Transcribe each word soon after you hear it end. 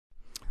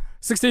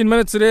16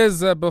 minutes it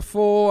is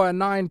before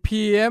 9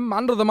 p.m.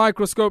 Under the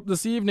microscope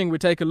this evening, we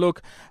take a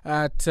look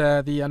at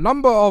the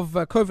number of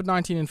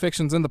COVID-19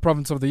 infections in the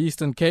province of the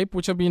Eastern Cape,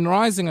 which have been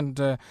rising and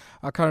are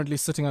currently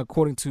sitting,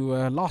 according to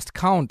last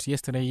count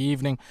yesterday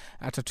evening,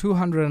 at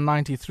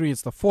 293.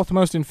 It's the fourth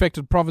most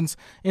infected province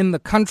in the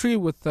country,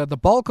 with the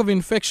bulk of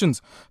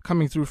infections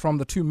coming through from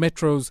the two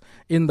metros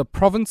in the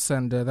province,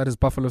 and that is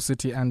Buffalo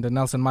City and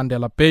Nelson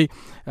Mandela Bay.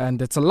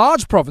 And it's a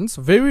large province,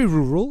 very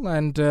rural,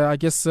 and I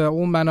guess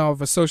all manner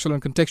of social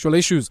and contextual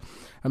issues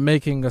are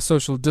making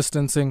social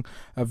distancing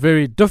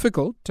very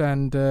difficult,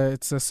 and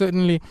it's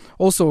certainly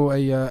also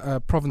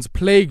a province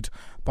plagued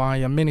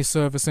by many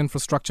service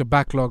infrastructure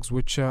backlogs,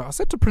 which are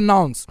set to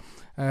pronounce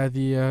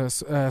the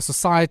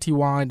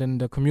society-wide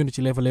and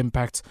community-level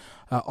impacts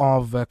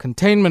of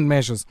containment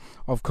measures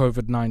of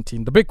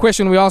COVID-19. The big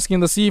question we're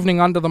asking this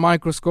evening under the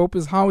microscope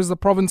is, how is the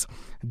province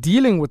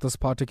dealing with this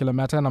particular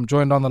matter? And I'm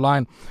joined on the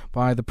line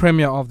by the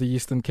Premier of the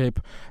Eastern Cape,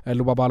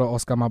 Lubabalo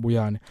Oscar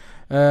Mabuyane.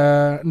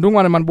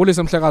 Ndungwane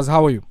Manbulisa Mhlekazi,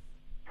 how are you?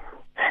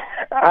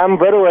 I'm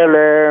very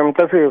well,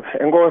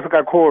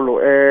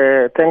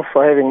 thanks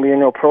for having me in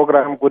your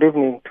program. Good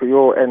evening to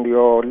you and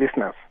your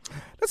listeners.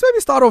 Let's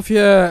maybe start off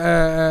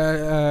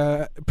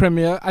here,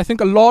 Premier. I think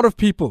a lot of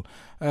people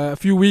a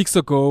few weeks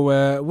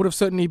ago would have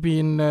certainly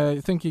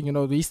been thinking,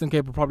 the Eastern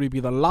Cape would probably be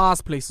the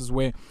last places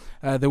where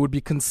there would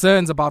be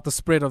concerns about the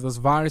spread of this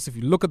virus. If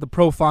you look at the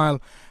profile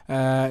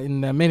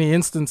in many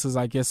instances,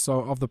 I guess,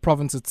 of the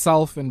province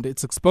itself and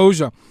its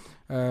exposure,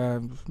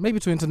 maybe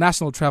to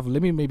international travel,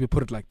 let me maybe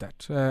put it like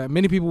that.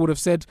 Many people would have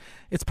said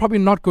it's probably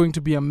not going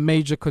to be a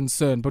major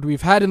concern, but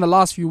we've had in the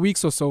last few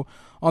weeks or so,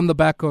 on the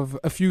back of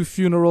a few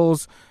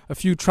funerals, a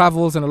few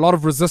travels, and a lot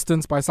of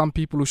resistance by some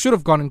people who should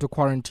have gone into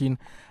quarantine,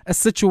 a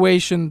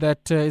situation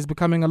that is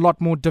becoming a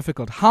lot more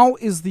difficult. How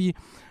is the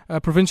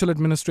provincial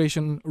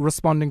administration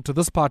responding to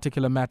this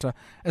particular matter,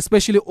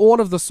 especially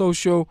all of the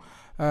social,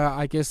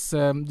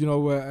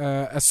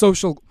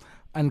 social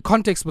and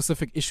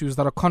context-specific issues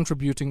that are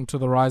contributing to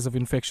the rise of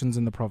infections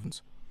in the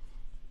province?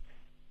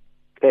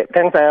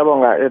 Thanks,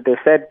 Ayabonga. The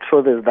sad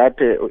truth is that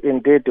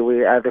indeed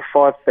we are the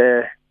fourth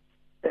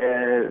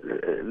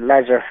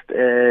largest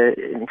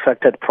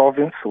infected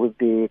province with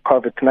the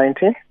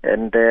COVID-19,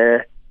 and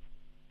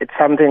it's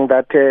something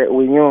that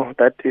we knew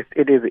that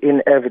it is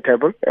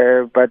inevitable,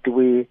 but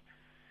we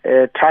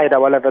tried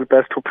our level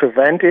best to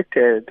prevent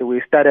it.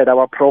 We started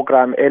our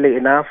program early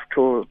enough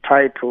to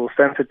try to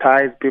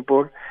sensitize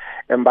people,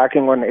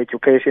 embarking on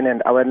education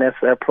and awareness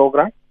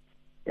program.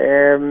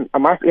 I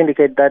must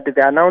indicate that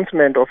the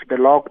announcement of the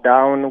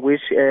lockdown,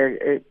 which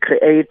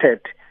created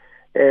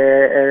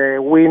a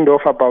window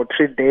of about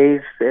 3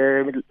 days,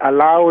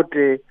 allowed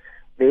the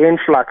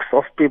influx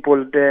of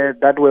people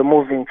that were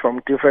moving from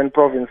different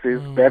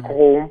provinces back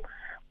home,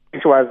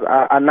 which was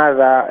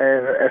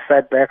another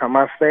setback, I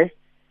must say.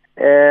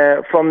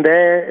 From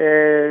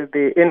there,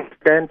 the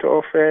incident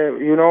of,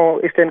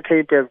 Eastern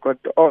Cape has got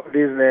all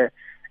these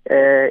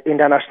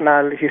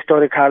international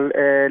historical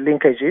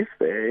linkages.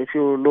 If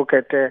you look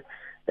at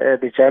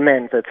the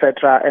Germans,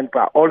 etc., and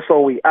also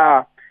we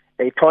are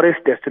a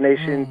tourist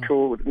destination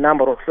to a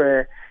number of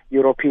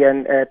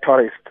European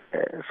tourists.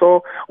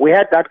 So we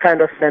had that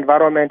kind of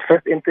environment.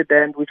 First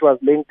incident, which was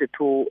linked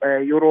to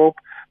Europe,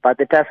 but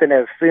the person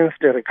has since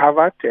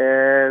recovered,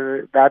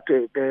 the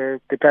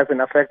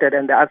person affected,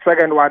 and the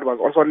second one was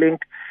also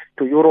linked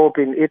to Europe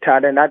in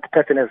Italy, and that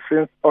person has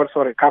since also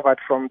recovered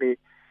from the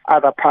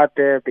other part,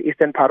 the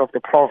eastern part of the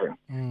province.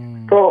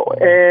 So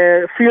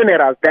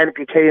funerals then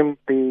became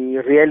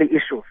the real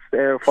issues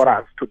for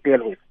us to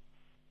deal with.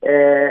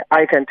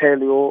 I can tell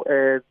you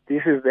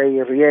this is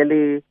a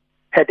really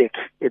headache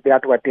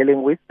that we're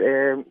dealing with.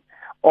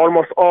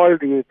 Almost all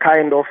the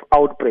kind of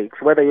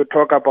outbreaks, whether you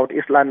talk about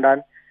East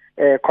London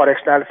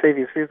Correctional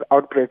Services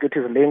outbreak, it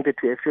is linked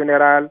to a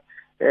funeral,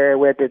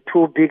 where the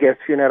two biggest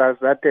funerals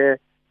that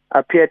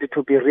appeared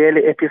to be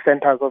really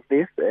epicenters of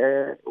this.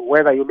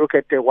 Whether you look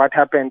at what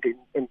happened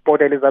in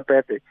Port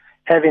Elizabeth,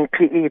 having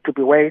PE to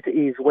be weight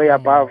is way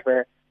above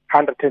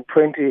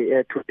 120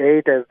 to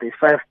date as the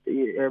first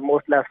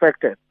mostly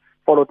affected,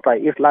 followed by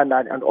East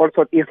London, and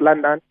also East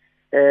London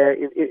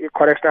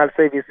Correctional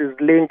Services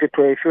linked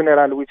to a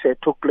funeral which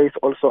took place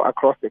also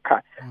across the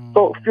country.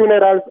 So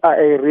funerals are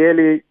a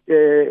really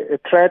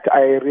threat,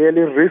 a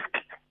really risk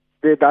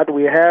that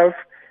we have.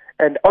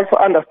 And also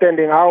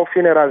understanding how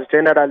funerals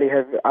generally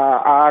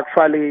are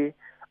actually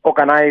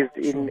organized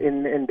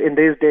in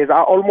these days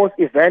are almost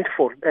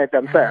eventful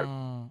themselves.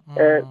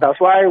 That's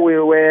why we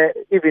were,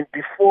 even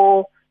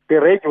before the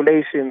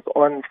regulations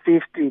on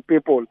 50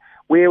 people,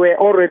 we were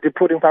already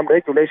putting some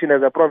regulation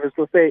as a province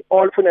to say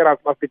all funerals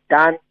must be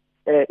done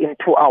in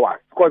 2 hours,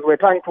 because we're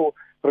trying to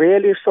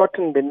really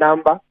shorten the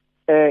number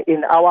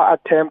in our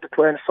attempt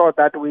to ensure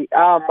that we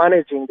are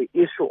managing the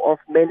issue of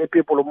many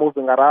people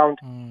moving around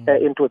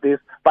into this.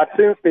 But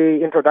since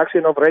the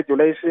introduction of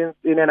regulations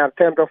in an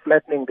attempt of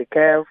flattening the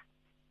curve,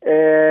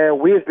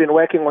 we've been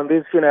working on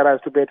these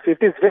funerals to be at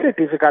 50. It's very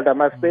difficult, I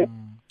must say.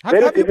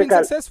 Have you been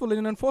successful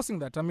in enforcing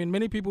that? I mean,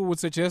 many people would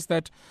suggest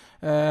that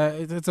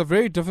it's a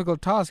very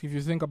difficult task if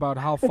you think about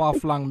how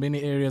far-flung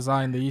many areas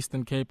are in the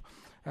Eastern Cape.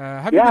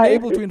 Have you been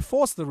able to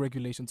enforce the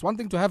regulations? One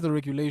thing to have the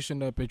regulation,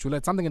 Petula,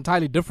 it's something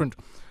entirely different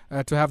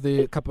to have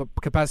the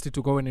capacity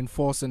to go and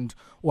enforce and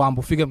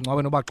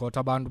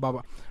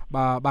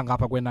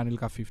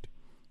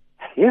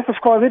Yes,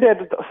 of course, it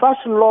had such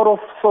a lot of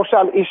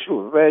social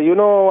issues.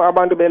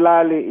 Abantu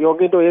belali,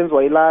 yoginto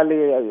yenzwa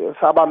ilali,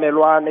 saba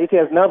melwane. It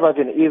has never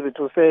been easy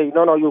to say,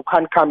 no, you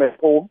can't come at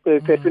home.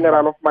 It's a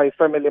funeral of my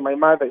family, my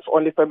mother, it's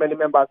only family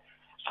members.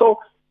 So,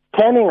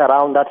 turning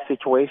around that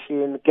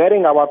situation,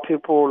 getting our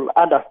people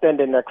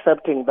understanding,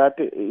 accepting that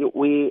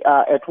we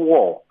are at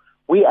war.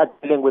 We are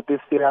dealing with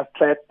this serious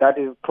threat that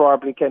is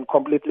probably can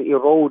completely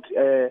erode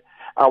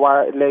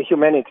our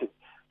humanity.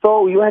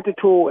 So you had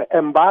to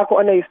embark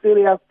on a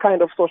serious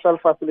kind of social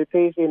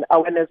facilitation,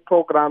 awareness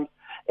programs,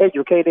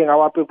 educating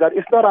our people that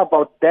it's not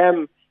about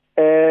them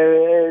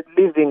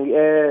living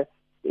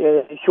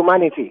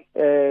humanity.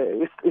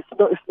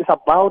 It's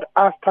about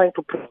us trying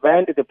to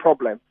prevent the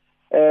problem.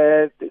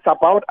 It's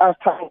about us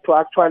trying to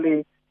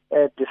actually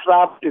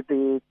disrupt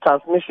the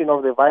transmission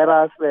of the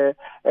virus,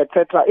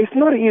 etc. It's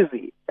not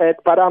easy,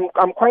 but I'm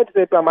quite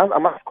happy. I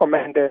must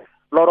commend a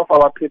lot of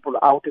our people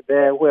out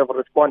there who have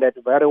responded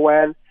very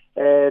well.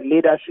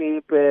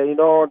 Leadership,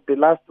 the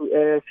last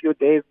few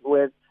days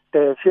were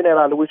the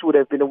funeral, which would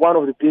have been one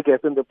of the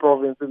biggest in the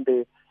province, in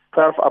the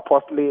 12th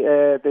Apostle,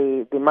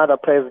 the mother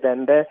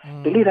president there.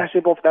 The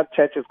leadership of that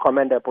church is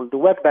commendable. The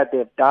work that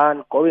they've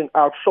done, going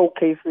out,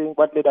 showcasing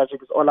what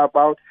leadership is all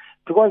about,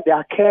 because they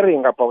are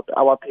caring about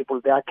our people.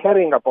 They are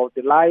caring about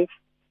the life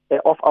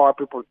of our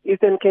people.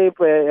 Eastern Cape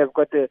has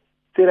got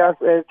serious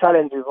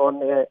challenges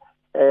on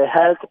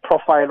health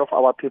profile of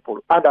our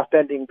people,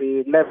 understanding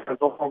the levels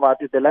of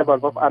poverty, the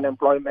levels of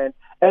unemployment,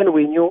 and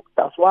we knew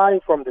that's why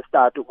from the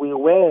start we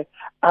were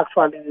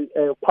actually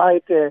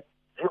quite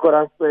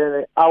rigorous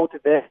out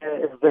there,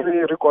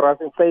 very rigorous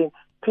in saying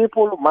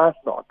people must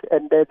not.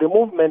 And the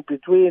movement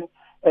between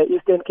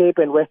Eastern Cape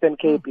and Western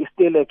Cape is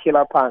still a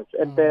killer punch.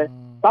 And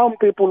some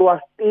people who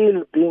are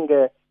still being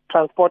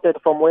transported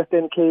from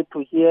Western Cape to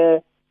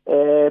here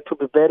to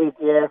be buried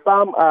here.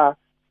 Some are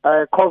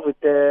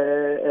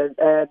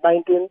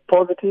COVID-19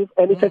 positive,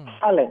 and it's a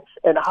challenge,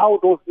 and how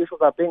those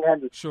issues are being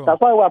handled. Sure. That's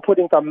why we're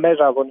putting some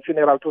measures on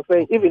funeral to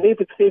say, even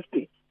if it's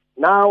 50,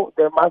 now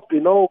there must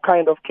be no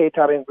kind of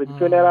catering with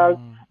funerals.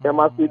 There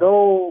must be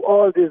no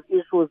all these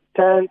issues,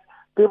 tents.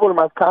 People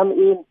must come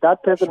in.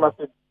 That person must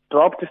be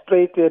dropped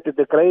straight to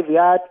the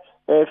graveyard.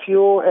 A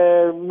few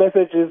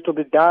messages to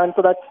be done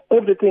so that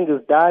everything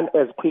is done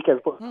as quick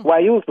as possible. We're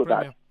used to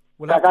that.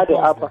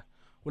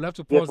 We'll have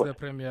to pause there,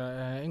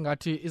 Premier.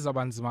 Ingati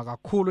izabanzima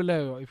kakhulu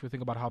leyo if you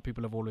think about how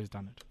people have always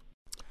done it.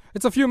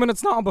 It's a few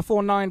minutes now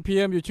before 9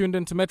 p.m. You're tuned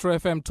into Metro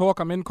FM Talk.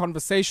 I'm in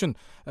conversation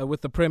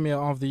with the Premier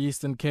of the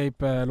Eastern Cape,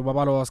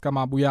 Lubabalo Oscar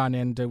Mabuyane,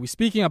 and we're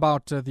speaking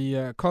about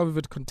the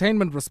COVID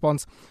containment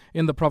response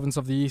in the province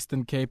of the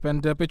Eastern Cape.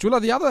 And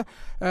Petula,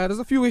 there's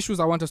a few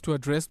issues I want us to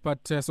address,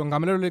 but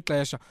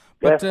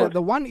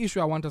the one issue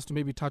I want us to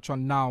maybe touch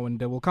on now,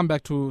 and we'll come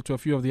back to a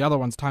few of the other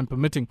ones, time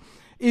permitting,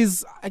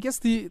 is I guess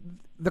the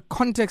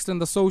context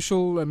and the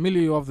social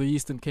milieu of the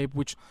Eastern Cape,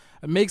 which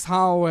makes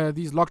how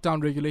these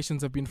lockdown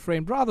regulations have been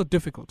framed rather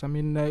difficult. I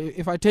mean,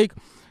 if I take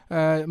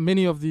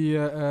many of the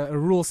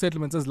rural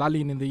settlements as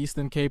Lalin in the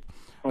Eastern Cape,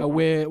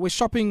 where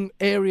shopping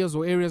areas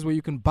or areas where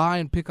you can buy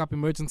and pick up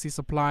emergency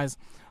supplies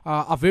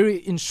are very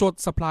in short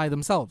supply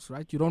themselves,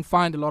 right? You don't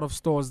find a lot of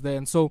stores there,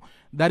 and so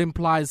that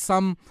implies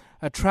some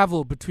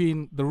travel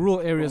between the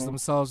rural areas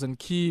themselves and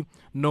key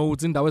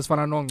nodes in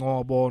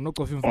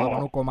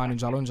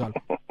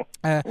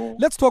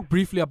let's talk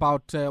briefly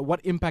about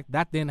what impact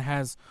that then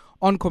has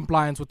on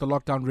compliance with the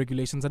lockdown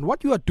regulations and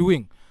what you are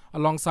doing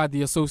alongside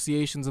the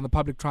associations in the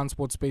public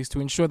transport space to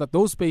ensure that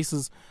those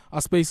spaces are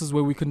spaces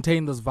where we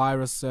contain this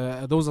virus,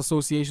 those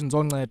associations,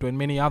 Onleto and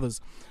many others.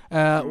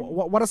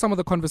 What are some of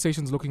the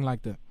conversations looking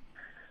like there?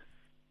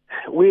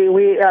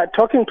 We are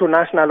talking to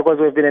National, because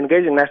we've been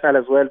engaging National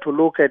as well, to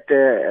look at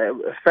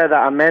further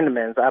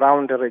amendments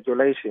around the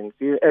regulations.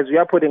 As you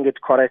are putting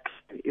it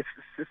correctly, it's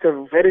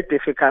a very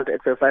difficult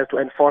exercise to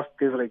enforce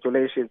these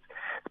regulations,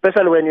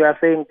 especially when you are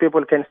saying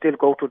people can still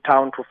go to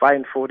town to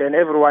find food, and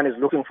everyone is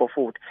looking for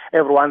food.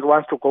 Everyone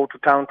wants to go to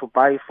town to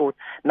buy food.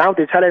 Now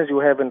the challenge you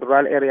have in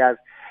rural areas,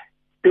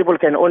 people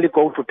can only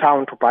go to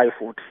town to buy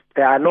food.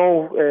 There are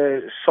no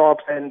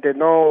shops and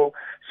no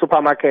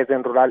supermarkets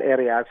in rural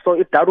areas.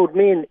 So that would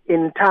mean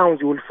in towns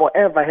you will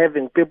forever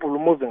having people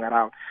moving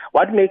around.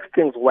 What makes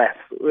things worse,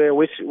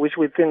 which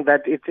we think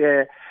that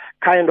it's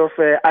kind of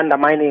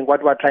undermining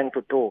what we're trying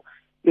to do,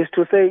 is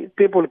to say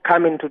people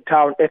come into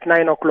town at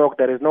 9 o'clock,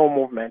 there is no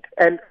movement.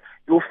 And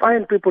you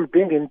find people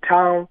being in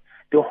town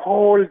the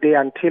whole day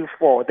until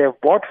 4.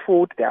 They've bought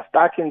food, they are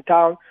stuck in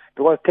town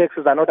because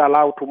taxis are not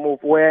allowed to move.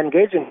 We're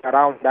engaging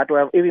around that.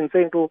 We're even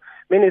saying to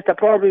Minister,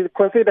 probably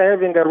consider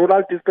having a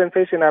rural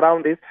dispensation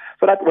around this,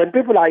 so that when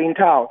people are in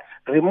town,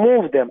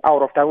 remove them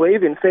out of town. We're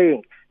even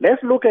saying,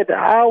 let's look at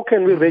how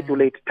can we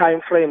regulate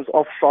time frames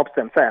of shops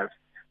themselves.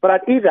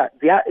 But either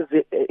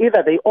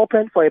they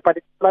open for a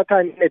particular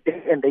time in a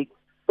day and they,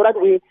 so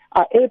that we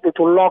are able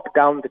to lock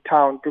down the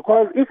town.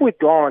 Because if we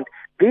don't,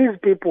 these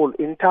people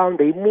in town,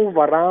 they move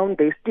around,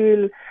 they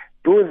still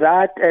do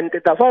that. And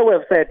that's why we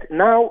have said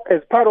now,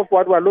 as part of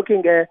what we're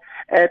looking at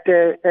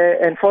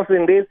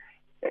enforcing this,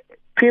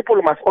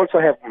 people must also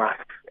have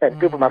masks and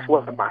people must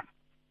wear masks.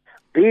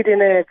 Be it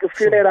in a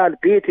funeral,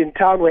 be it in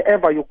town,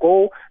 wherever you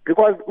go,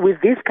 because with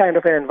this kind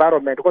of an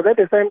environment, because at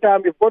the same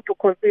time, you've got to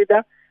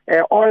consider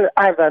all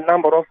other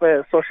number of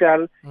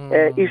social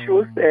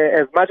issues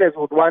as much as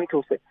we would want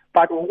to say.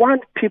 But we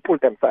want people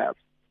themselves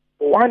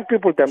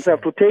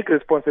to take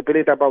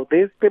responsibility about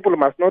this. People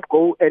must not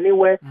go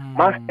anywhere,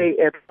 must stay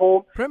at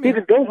home.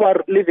 Even those who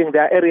are leaving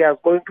their areas,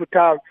 going to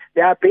town,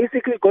 they are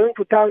basically going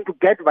to town to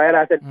get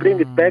virus and bring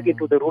it back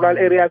into the rural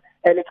areas,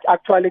 and it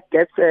actually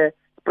gets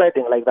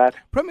spreading like that.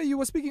 Premier, you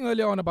were speaking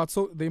earlier on about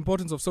the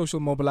importance of social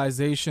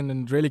mobilization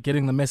and really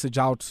getting the message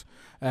out,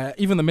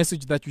 even the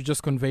message that you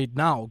just conveyed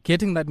now,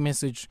 getting that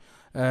message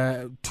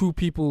to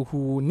people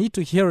who need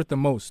to hear it the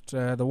most,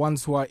 the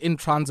ones who are in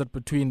transit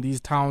between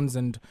these towns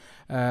and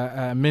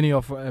many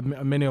of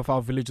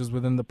our villages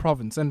within the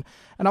province. And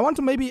I want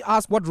to maybe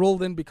ask what role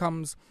then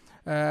becomes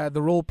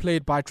the role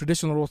played by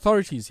traditional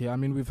authorities here. I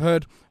mean, we've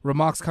heard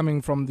remarks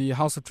coming from the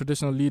House of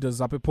Traditional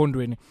Leaders,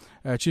 Apepondweni,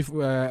 Chief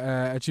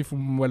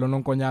Mwelo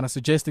Nonkonyana,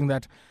 suggesting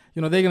that,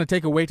 they're going to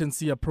take a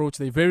wait-and-see approach.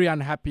 They're very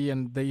unhappy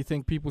and they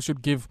think people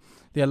should give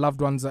their loved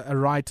ones a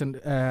right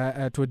and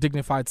to a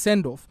dignified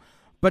send-off.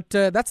 But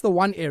that's the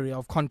one area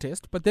of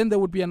contest. But then there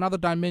would be another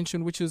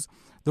dimension, which is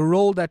the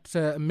role that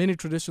many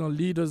traditional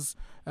leaders,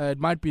 it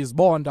might be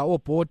Sbonda or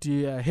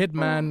Poti,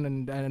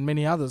 Headman and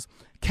many others,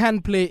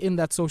 can play in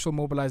that social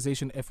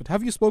mobilization effort.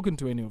 Have you spoken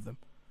to any of them?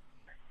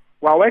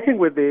 We're working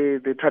with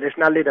the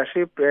traditional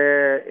leadership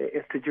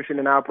institution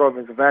in our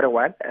province very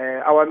well.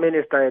 Our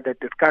minister had a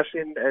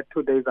discussion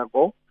 2 days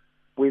ago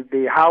with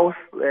the House,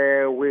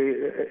 we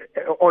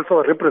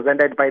also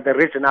represented by the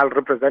regional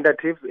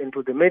representatives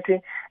into the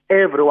meeting,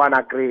 everyone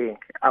agreeing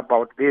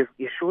about these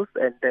issues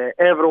and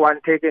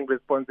everyone taking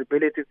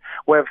responsibilities.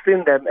 We have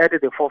seen them at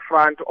the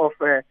forefront of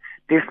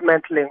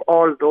dismantling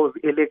all those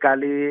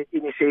illegally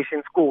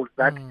initiation schools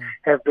that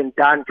have been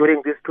done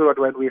during this period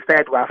when we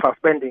said we are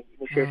suspending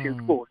initiation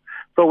schools.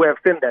 So we have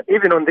seen them.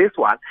 Even on this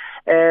one,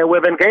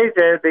 we've engaged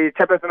the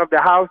chairperson of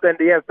the House, and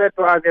he has said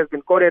to us he has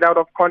been quoted out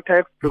of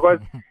context because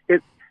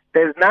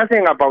there's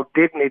nothing about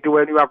dignity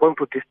when you are going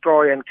to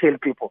destroy and kill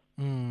people.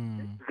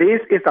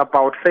 This is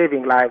about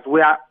saving lives.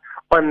 We are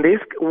on this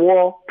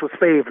war to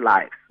save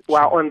lives. We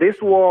are on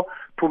this war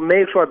to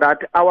make sure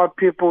that our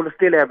people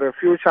still have a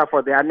future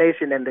for their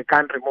nation and the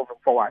country moving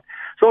forward.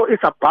 So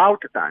it's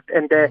about that.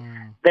 And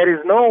there is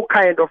no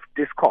kind of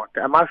discord.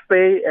 I must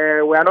say,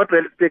 we are not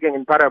really speaking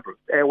in parables.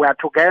 We are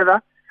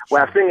together. We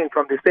are singing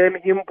from the same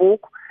hymn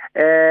book.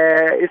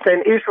 It's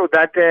an issue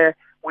that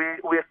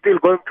we're still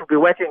going to be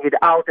working it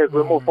out as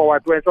we move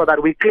forward so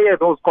that we clear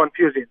those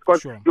confusions.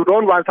 Because you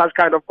don't want such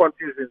kind of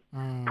confusion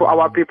to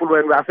our people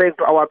when we are saying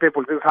to our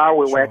people, this is how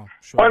we work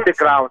on the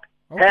ground.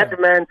 Okay.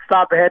 Headmen,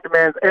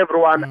 sub-headmen,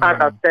 everyone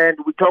understand.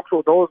 We talk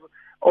to those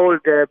old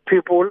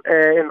people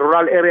in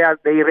rural areas.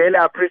 They really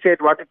appreciate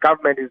what the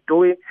government is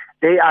doing.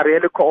 They are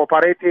really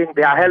cooperating.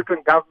 They are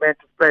helping government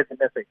to spread the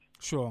message.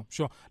 Sure.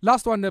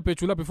 Last one,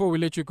 Petula, before we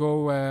let you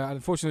go.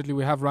 Unfortunately,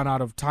 we have run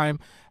out of time.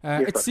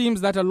 It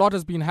seems that a lot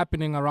has been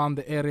happening around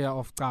the area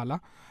of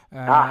Kala.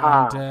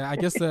 And I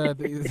guess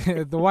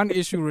the one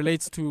issue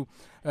relates to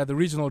the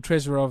regional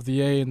treasurer of the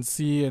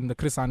ANC in the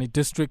Krisani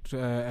district,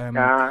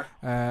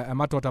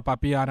 Matota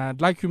Papiana.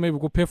 I'd like you maybe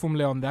go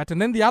perfumle on that. And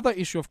then the other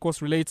issue, of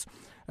course, relates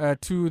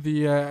to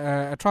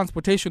the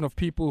transportation of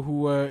people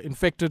who were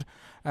infected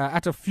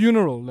at a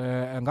funeral, who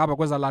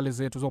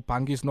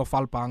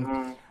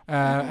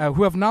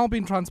have now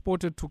been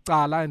transported to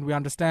Kala, and we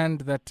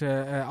understand that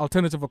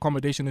alternative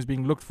accommodation is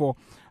being looked for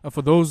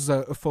those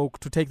folk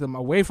to take them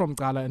away from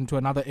Kala into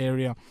another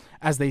area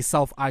as they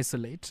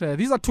self-isolate.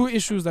 These are two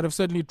issues that have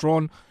certainly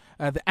drawn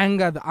the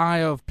anger, the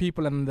ire of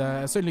people, and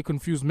certainly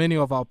confused many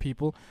of our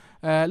people.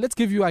 Let's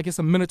give you, I guess,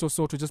 a minute or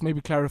so to just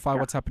maybe clarify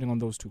what's happening on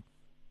those two.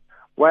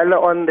 Well,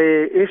 on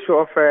the issue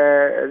of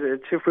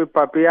Chief Whip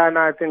Papiana,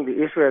 I think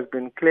the issue has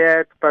been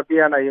cleared.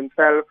 Papiana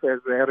himself has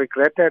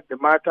regretted the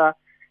matter,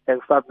 has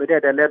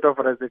submitted a letter of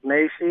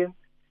resignation,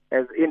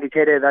 has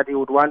indicated that he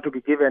would want to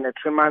be given a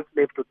 3-month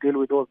leave to deal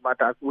with those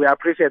matters. We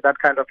appreciate that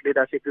kind of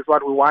leadership. This is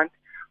what we want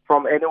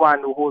from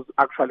anyone who's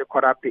actually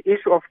corrupt. The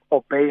issue of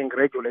obeying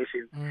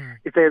regulations,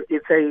 it's a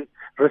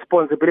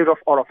responsibility of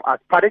all of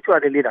us,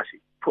 particularly leadership,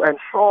 to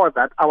ensure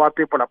that our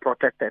people are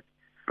protected.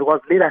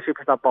 Because leadership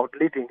is about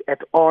leading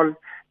at all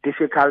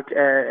difficult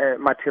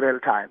material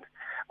times.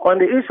 On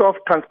the issue of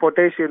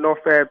transportation of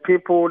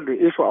people, the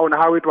issue on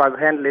how it was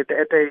handled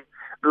at a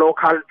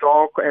local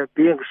dock,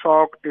 being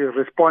shocked,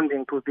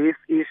 responding to this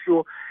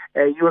issue,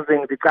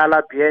 using the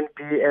Kala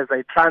BNB as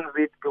a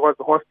transit because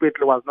the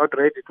hospital was not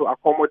ready to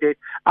accommodate.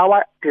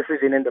 Our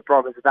decision in the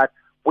province is that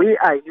we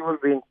are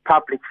using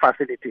public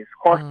facilities,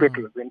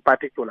 hospitals in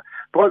particular,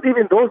 because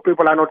even those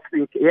people are not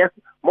sick. Yes,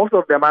 most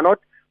of them are not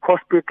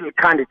hospital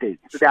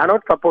candidates. They are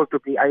not supposed to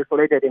be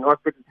isolated in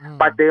hospital,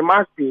 but they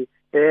must be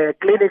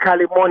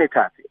clinically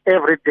monitored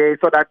every day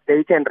so that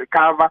they can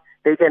recover,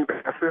 they can be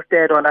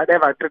assisted on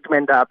whatever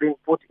treatment are being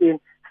put in,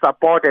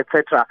 support,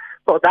 etc.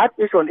 So that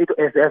issue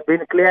has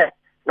been clear.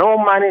 No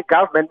money,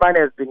 government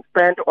money has been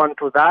spent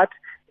onto that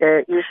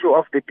issue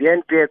of the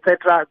BNP,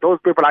 etc. Those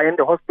people are in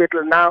the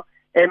hospital now.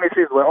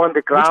 MSCs were on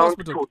the ground.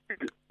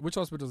 Which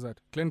hospital is that?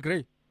 Glen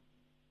Grey?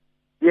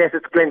 Yes,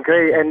 it's Glen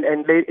Grey and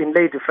in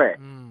Lady Fair.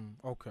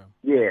 Okay.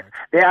 Yes,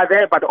 they are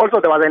there, but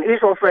also there was an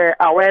issue of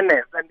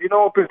awareness. And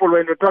people,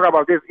 when you talk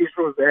about these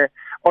issues,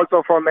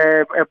 also from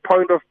a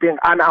point of being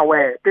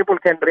unaware, people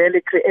can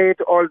really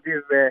create all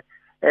these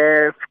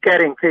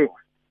scaring things.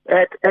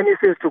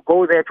 NECs to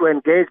go there to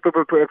engage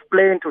people, to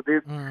explain to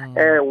this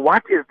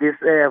what is this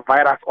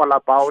virus all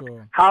about,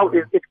 how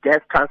is it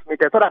gets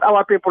transmitted, so that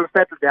our people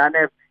settle their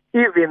nerves,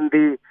 even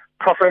the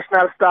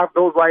professional staff,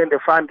 those who are in the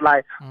front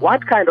line.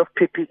 What kind of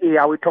PPE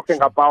are we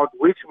talking about,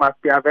 which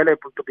must be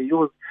available to be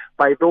used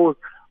by those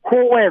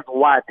who wears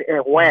what,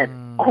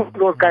 when,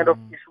 those kind of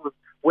issues.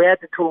 We have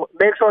to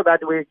make sure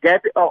that we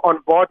get on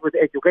board with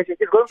education.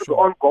 It's going to be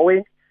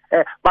ongoing,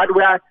 but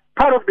we are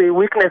part of the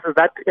weaknesses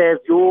that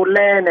you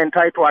learn and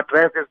try to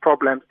address these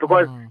problems,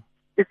 because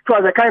it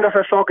was a kind of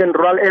a shock in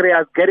rural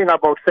areas, getting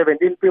about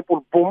 17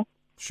 people, boom,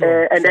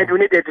 and then you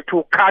needed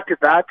to cut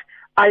that,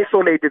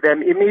 isolate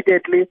them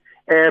immediately.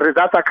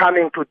 Results are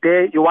coming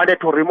today. You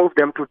wanted to remove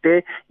them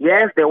today.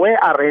 Yes, there were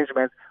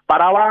arrangements, but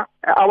our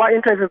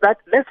interest is that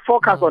let's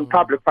focus on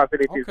public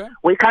facilities. Okay.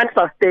 We can't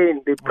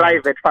sustain the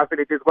private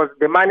facilities because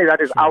the money that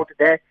is out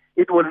there,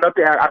 it will not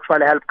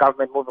actually help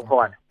government moving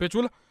forward.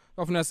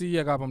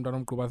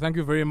 Thank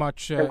you very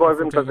much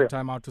for taking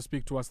time out to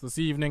speak to us this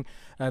evening.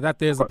 That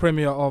there's the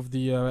Premier of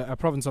the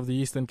province of the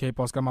Eastern Cape,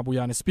 Oscar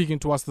Mabuyane, speaking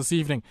to us this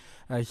evening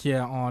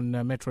here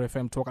on Metro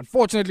FM Talk.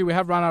 Unfortunately, we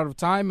have run out of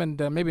time, and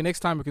maybe next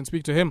time we can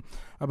speak to him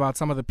about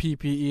some of the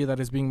PPE that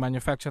is being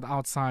manufactured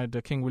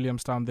outside King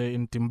Williamstown there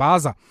in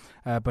Timbaza.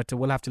 But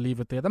we'll have to leave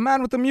it there. The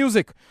man with the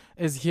music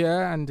is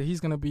here, and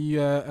he's going to be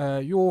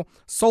your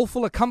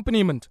soulful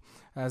accompaniment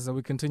as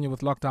we continue with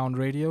Lockdown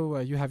Radio.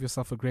 You have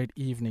yourself a great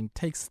evening.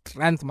 Take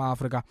strength, Ma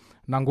Africa.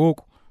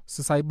 Nangoku,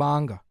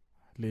 sisayibanga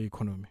le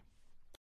economy.